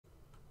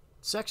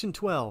Section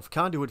 12,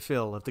 Conduit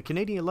Fill of the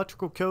Canadian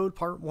Electrical Code,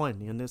 Part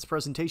 1. In this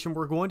presentation,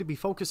 we're going to be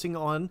focusing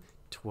on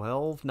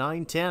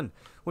 12.9.10,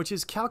 which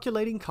is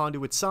calculating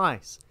conduit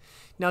size.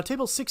 Now,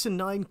 Tables 6 and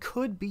 9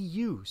 could be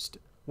used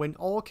when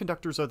all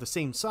conductors are the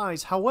same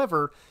size.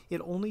 However,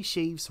 it only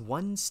shaves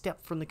one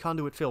step from the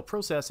conduit fill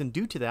process, and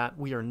due to that,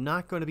 we are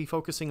not going to be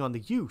focusing on the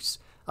use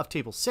of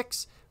Table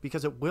 6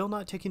 because it will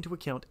not take into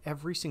account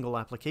every single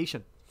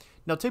application.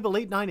 Now, Table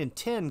 8, 9, and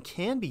 10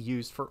 can be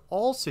used for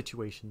all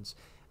situations,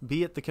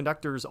 be it the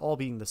conductors all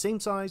being the same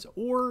size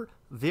or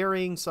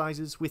varying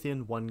sizes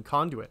within one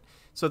conduit.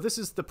 So this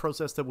is the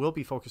process that we'll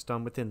be focused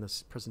on within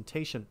this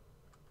presentation.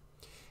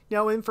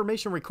 Now,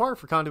 information required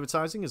for conduit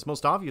sizing is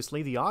most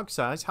obviously the og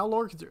size, how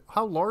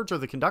large are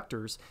the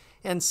conductors,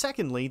 and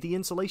secondly, the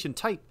insulation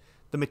type.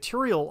 The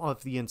material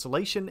of the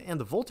insulation and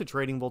the voltage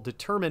rating will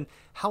determine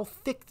how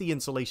thick the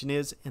insulation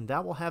is, and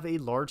that will have a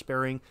large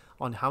bearing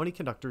on how many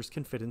conductors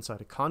can fit inside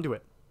a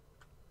conduit.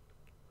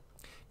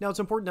 Now, it's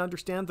important to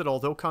understand that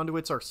although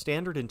conduits are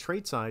standard in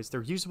trade size,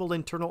 their usable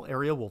internal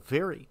area will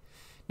vary.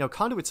 Now,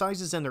 conduit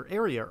sizes and their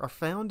area are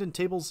found in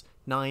tables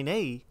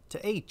 9A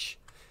to H.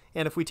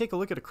 And if we take a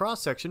look at a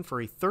cross-section for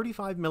a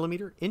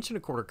 35mm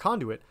 1.25"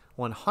 conduit,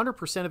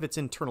 100% of its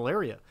internal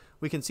area,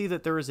 we can see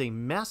that there is a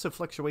massive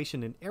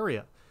fluctuation in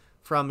area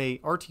from a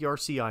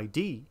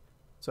RTRCID,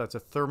 so that's a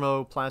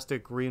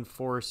thermoplastic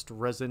reinforced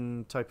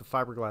resin type of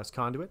fiberglass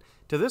conduit,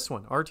 to this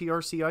one,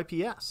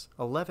 RTRCIPS,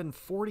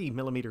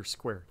 1140mm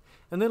squared.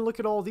 And then look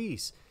at all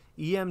these.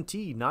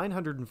 EMT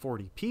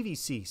 940,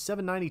 PVC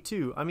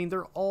 792. I mean,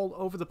 they're all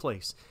over the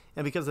place.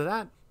 And because of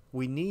that,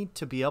 we need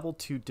to be able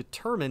to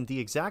determine the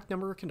exact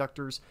number of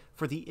conductors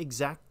for the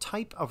exact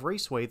type of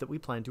raceway that we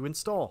plan to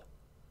install.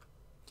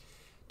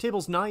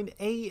 Tables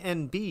 9A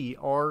and B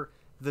are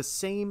the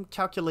same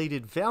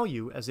calculated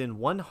value, as in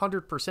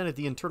 100% of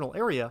the internal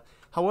area.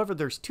 However,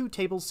 there's two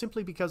tables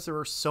simply because there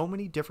are so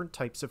many different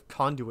types of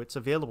conduits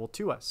available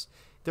to us.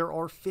 There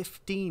are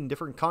 15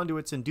 different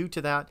conduits, and due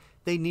to that,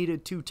 they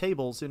needed two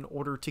tables in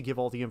order to give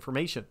all the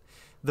information.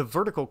 The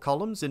vertical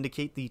columns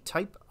indicate the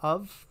type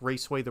of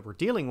raceway that we're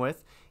dealing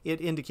with.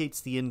 It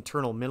indicates the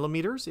internal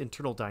millimeters,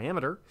 internal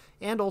diameter,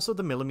 and also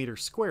the millimeter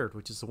squared,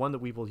 which is the one that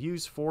we will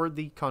use for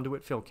the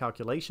conduit fill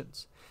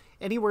calculations.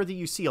 Anywhere that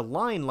you see a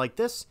line like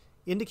this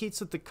indicates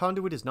that the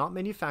conduit is not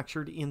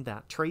manufactured in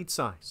that trade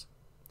size.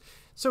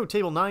 So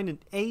table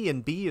 9A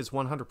and B is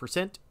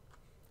 100%,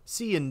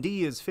 C and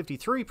D is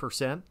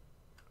 53%,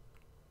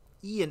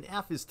 E and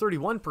F is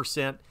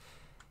 31%,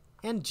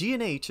 and G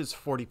and H is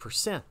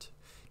 40%.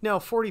 Now,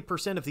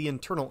 40% of the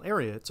internal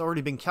area, it's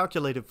already been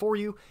calculated for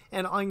you,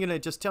 and I'm going to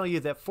just tell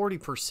you that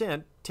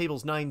 40%,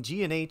 tables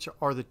 9G and H,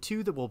 are the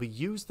two that will be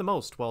used the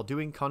most while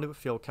doing conduit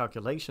fill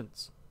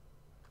calculations.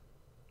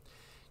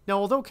 Now,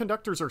 although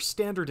conductors are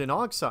standard in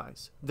og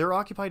size, their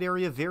occupied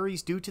area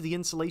varies due to the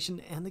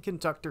insulation and the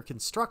conductor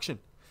construction.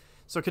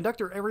 So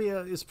conductor area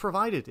is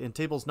provided in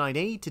tables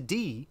 9A to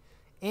D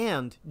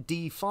and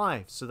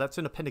D5, so that's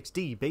in Appendix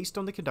D, based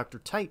on the conductor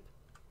type.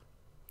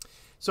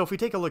 So if we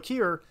take a look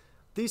here,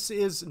 this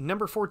is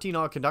number 14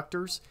 og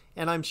conductors,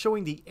 and I'm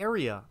showing the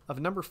area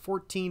of number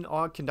 14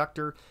 og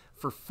conductor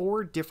for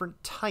 4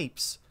 different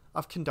types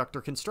of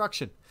conductor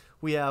construction.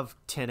 We have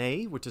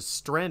 10A, which is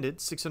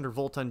stranded 600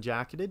 volt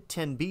unjacketed,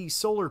 10B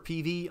solar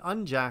PV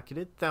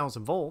unjacketed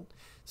 1000 volt,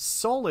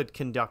 solid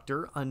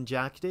conductor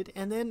unjacketed,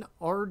 and then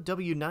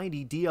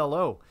RW90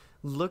 DLO.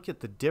 Look at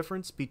the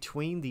difference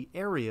between the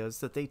areas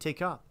that they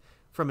take up.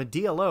 From a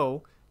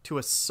DLO to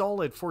a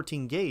solid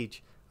 14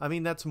 gauge, I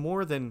mean, it's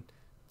more than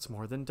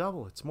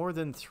double. It's more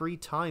than 3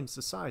 times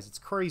the size. It's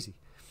crazy.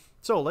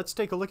 So let's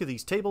take a look at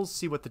these tables,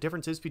 see what the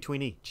difference is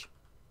between each.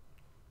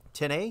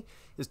 10A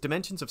is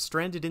dimensions of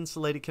stranded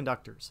insulated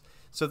conductors.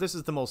 So this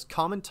is the most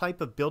common type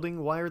of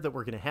building wire that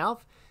we're going to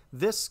have.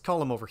 This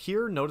column over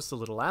here, notice the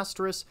little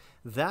asterisk,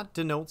 that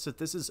denotes that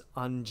this is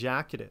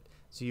unjacketed.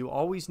 So you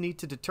always need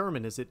to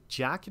determine, is it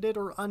jacketed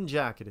or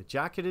unjacketed?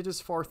 Jacketed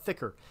is far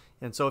thicker.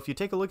 And so if you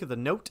take a look at the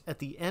note at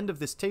the end of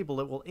this table,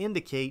 it will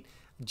indicate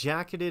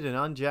jacketed and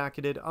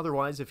unjacketed.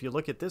 Otherwise, if you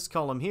look at this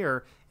column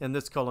here and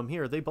this column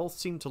here, they both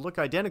seem to look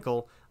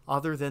identical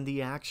other than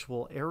the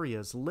actual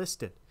areas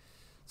listed.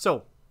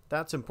 So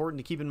that's important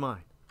to keep in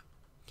mind.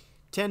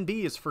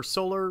 10B is for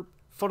solar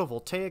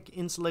photovoltaic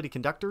insulated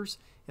conductors,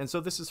 and so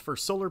this is for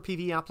solar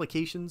PV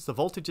applications. The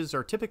voltages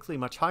are typically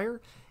much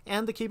higher,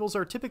 and the cables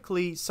are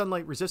typically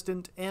sunlight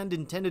resistant and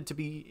intended to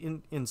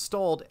be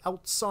installed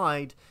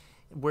outside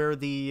where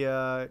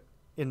the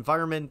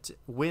environment,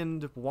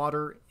 wind,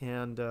 water,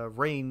 and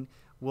rain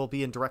will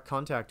be in direct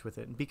contact with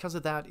it. And because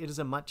of that, it is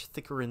a much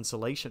thicker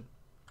insulation.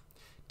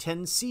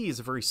 10C is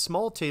a very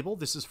small table.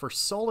 This is for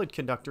solid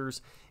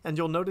conductors, and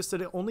you'll notice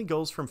that it only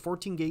goes from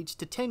 14 gauge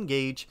to 10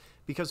 gauge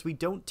because we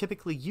don't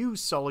typically use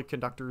solid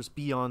conductors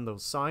beyond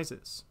those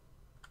sizes.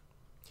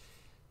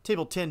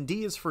 Table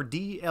 10D is for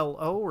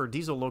DLO, or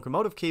diesel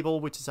locomotive cable,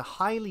 which is a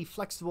highly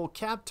flexible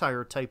cab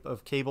tire type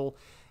of cable,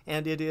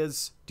 and it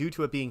is, due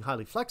to it being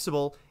highly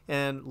flexible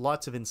and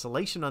lots of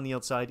insulation on the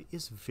outside,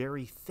 is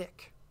very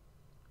thick.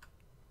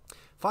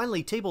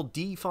 Finally, Table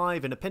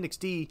D5 in Appendix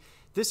D,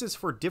 this is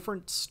for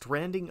different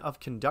stranding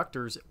of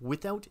conductors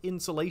without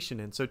insulation.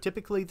 And so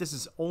typically this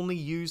is only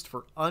used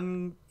for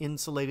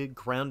uninsulated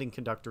grounding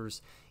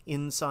conductors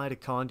inside a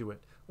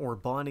conduit or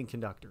bonding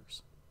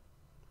conductors.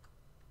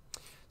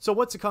 So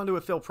what's a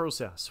conduit fill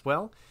process?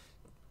 Well,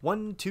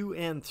 1, 2,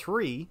 and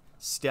 3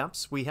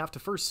 steps. We have to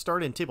first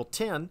start in Table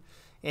 10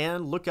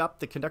 and look up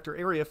the conductor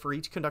area for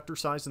each conductor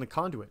size in the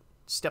conduit.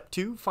 Step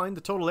 2, find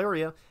the total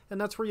area, and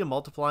that's where you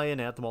multiply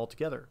and add them all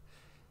together.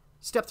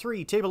 Step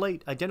 3, Table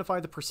 8,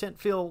 identify the percent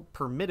fill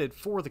permitted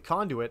for the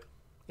conduit.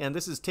 And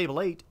this is Table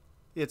 8.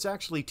 It's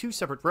actually 2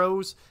 separate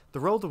rows.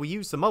 The row that we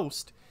use the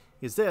most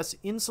is this: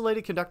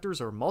 insulated conductors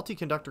or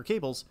multi-conductor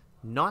cables,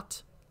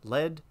 not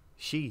lead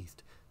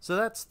sheathed. So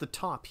that's the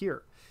top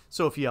here.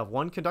 So if you have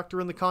one conductor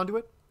in the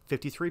conduit,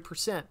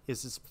 53%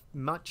 is as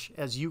much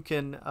as you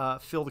can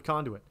fill the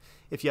conduit.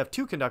 If you have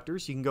 2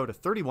 conductors, you can go to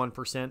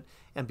 31%,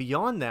 and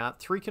beyond that,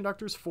 3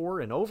 conductors, 4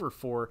 and over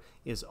 4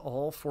 is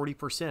all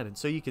 40%. And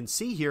so you can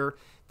see here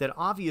that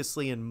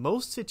obviously in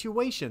most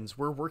situations,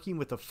 we're working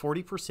with a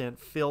 40%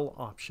 fill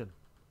option.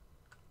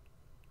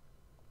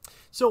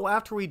 So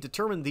after we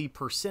determine the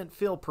percent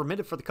fill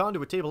permitted for the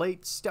conduit, Table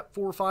 8, Step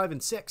 4, 5,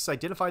 and 6,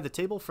 identify the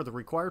table for the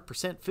required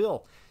percent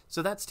fill.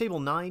 So that's Table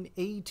 9,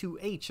 A to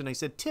H. And I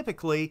said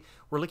typically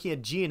we're looking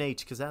at G and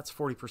H because that's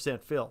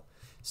 40% fill.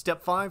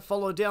 Step 5,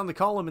 follow down the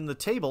column in the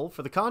table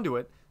for the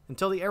conduit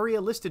until the area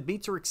listed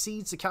meets or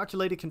exceeds the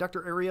calculated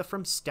conductor area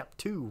from Step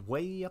 2,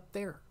 way up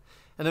there.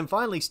 And then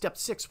finally, Step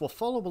 6 will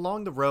follow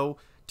along the row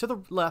to the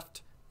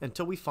left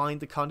until we find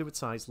the conduit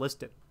size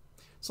listed.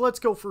 So let's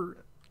go through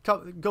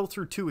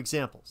 2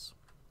 examples.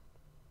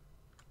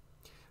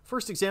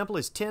 First example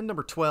is 10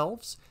 number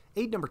 12s,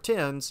 8 number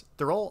 10s.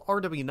 They're all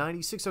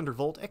RW90 600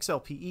 volt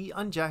XLPE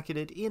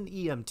unjacketed in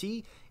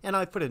EMT, and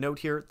I put a note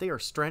here, they are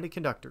stranded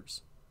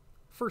conductors.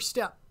 First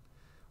step,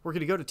 we're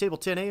going to go to Table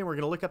 10A and we're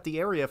going to look up the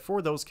area for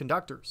those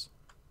conductors.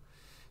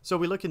 So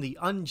we look in the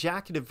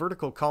unjacketed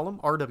vertical column,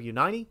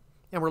 RW90,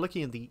 and we're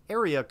looking in the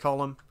area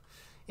column,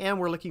 and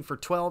we're looking for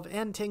 12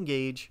 and 10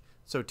 gauge.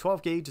 So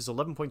 12 gauge is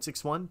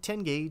 11.61,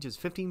 10 gauge is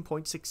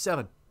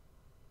 15.67.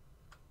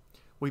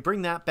 We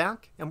bring that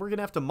back, and we're going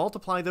to have to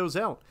multiply those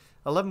out.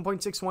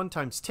 11.61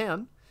 times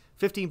 10,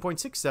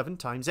 15.67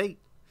 times 8.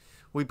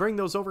 We bring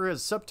those over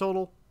as a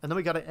subtotal, and then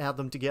we got to add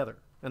them together.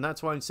 And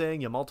that's why I'm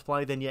saying you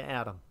multiply, then you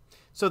add them.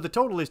 So the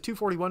total is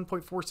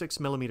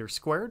 241.46 millimeters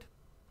squared.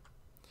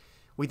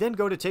 We then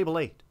go to Table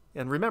 8.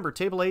 And remember,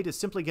 Table 8 is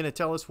simply going to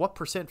tell us what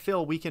percent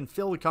fill we can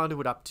fill the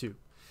conduit up to.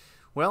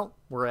 Well,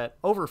 we're at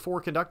over 4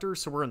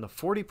 conductors, so we're in the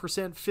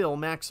 40% fill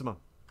maximum.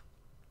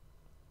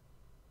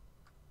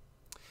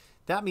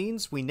 That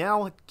means we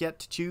now get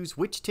to choose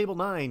which Table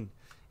 9.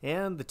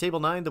 And the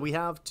Table 9 that we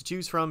have to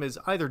choose from is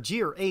either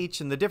G or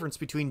H, and the difference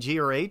between G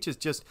or H is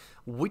just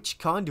which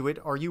conduit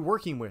are you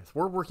working with.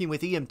 We're working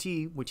with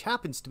EMT, which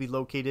happens to be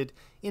located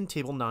in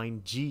Table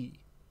 9G.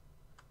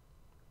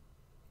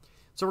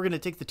 So we're going to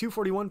take the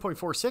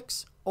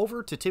 241.46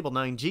 over to Table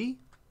 9G,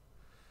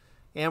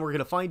 and we're going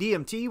to find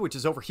EMT, which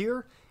is over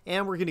here,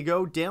 and we're going to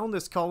go down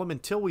this column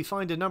until we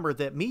find a number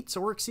that meets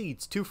or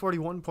exceeds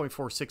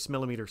 241.46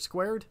 millimeters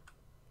squared.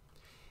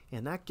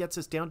 And that gets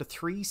us down to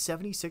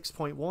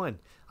 376.1.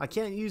 I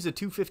can't use a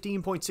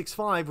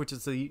 215.65, which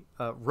is the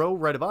row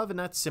right above, and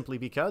that's simply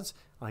because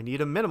I need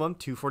a minimum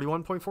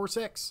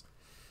 241.46.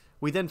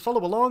 We then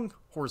follow along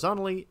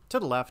horizontally to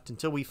the left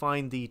until we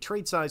find the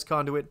trade size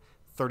conduit,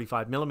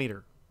 35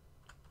 millimeter.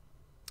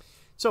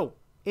 So,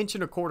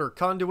 1.25"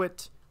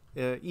 conduit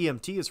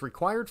EMT is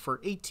required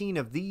for 18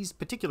 of these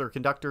particular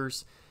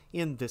conductors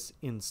in this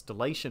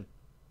installation.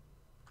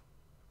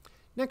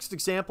 Next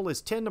example is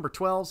 10 number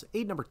 12s,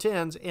 8 number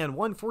 10s, and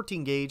 1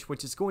 14 gauge,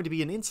 which is going to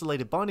be an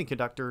insulated bonding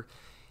conductor.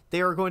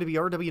 They are going to be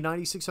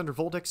RW90 600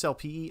 volt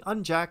XLPE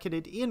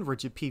unjacketed in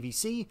rigid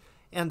PVC,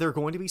 and they're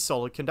going to be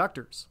solid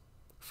conductors.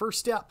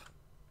 First step,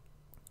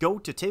 go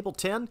to Table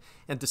 10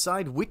 and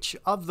decide which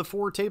of the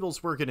 4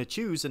 tables we're going to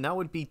choose, and that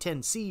would be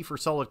 10C for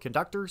solid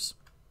conductors.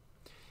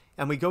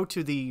 And we go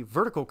to the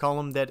vertical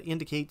column that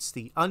indicates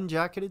the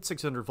unjacketed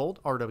 600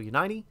 volt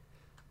RW90,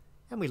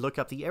 and we look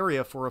up the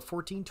area for a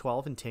 14,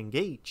 12, and 10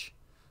 gauge.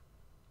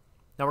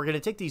 Now we're going to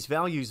take these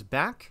values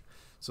back,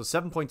 so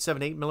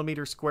 7.78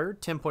 millimeters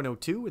squared,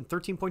 10.02, and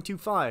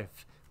 13.25.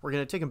 We're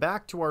going to take them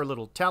back to our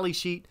little tally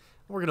sheet,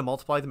 and we're going to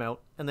multiply them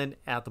out and then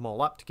add them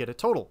all up to get a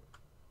total.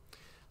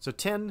 So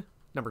 10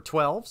 number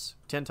 12s,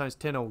 10 times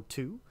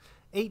 10.02,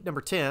 8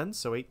 number 10s,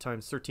 so 8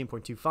 times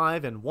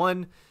 13.25, and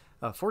 1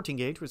 14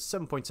 gauge was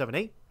 7.78.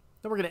 Then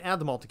we're going to add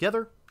them all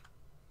together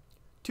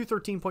to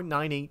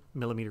 13.98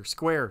 millimeters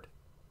squared.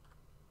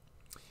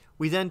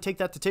 We then take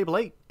that to Table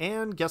 8,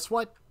 and guess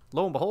what?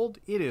 Lo and behold,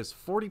 it is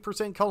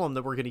 40% column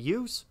that we're going to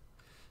use.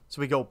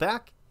 So we go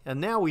back, and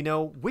now we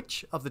know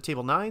which of the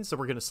Table 9s that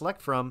we're going to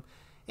select from,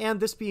 and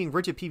this being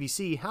rigid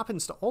PVC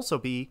happens to also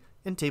be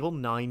in Table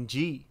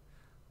 9G.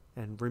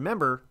 And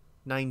remember,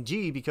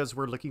 9G because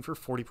we're looking for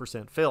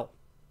 40% fill.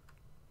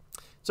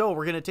 So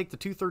we're going to take the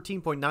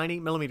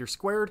 213.98 millimeters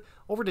squared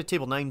over to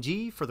Table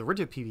 9G for the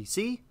rigid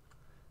PVC,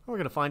 we're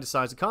going to find a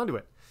size of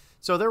conduit.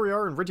 So there we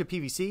are in rigid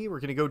PVC.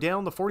 We're going to go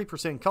down the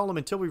 40% column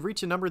until we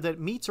reach a number that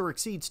meets or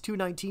exceeds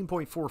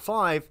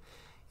 219.45,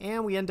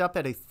 and we end up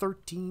at a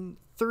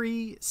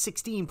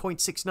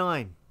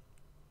 316.69.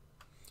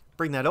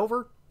 Bring that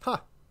over.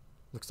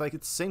 Looks like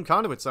it's the same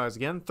conduit size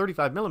again,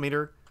 35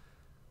 millimeter.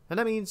 And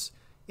that means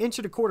 1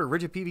 1/4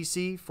 rigid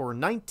PVC for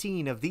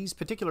 19 of these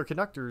particular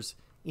conductors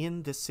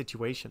in this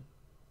situation.